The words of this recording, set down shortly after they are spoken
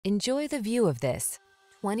Enjoy the view of this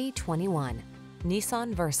 2021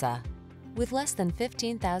 Nissan Versa. With less than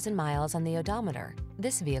 15,000 miles on the odometer,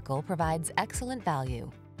 this vehicle provides excellent value.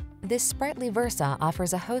 This sprightly Versa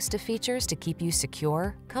offers a host of features to keep you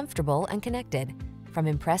secure, comfortable, and connected. From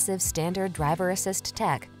impressive standard driver assist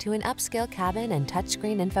tech to an upscale cabin and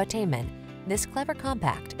touchscreen infotainment, this clever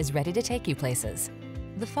compact is ready to take you places.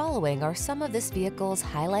 The following are some of this vehicle's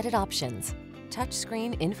highlighted options: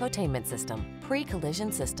 touchscreen infotainment system, pre-collision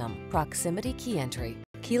system, proximity key entry,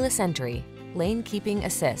 keyless entry, lane keeping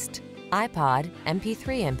assist, iPod,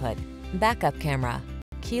 MP3 input, backup camera,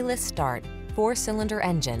 keyless start, 4-cylinder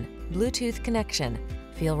engine, Bluetooth connection.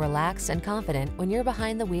 Feel relaxed and confident when you're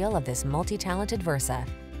behind the wheel of this multi-talented Versa.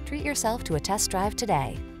 Treat yourself to a test drive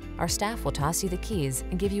today. Our staff will toss you the keys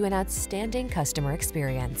and give you an outstanding customer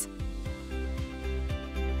experience.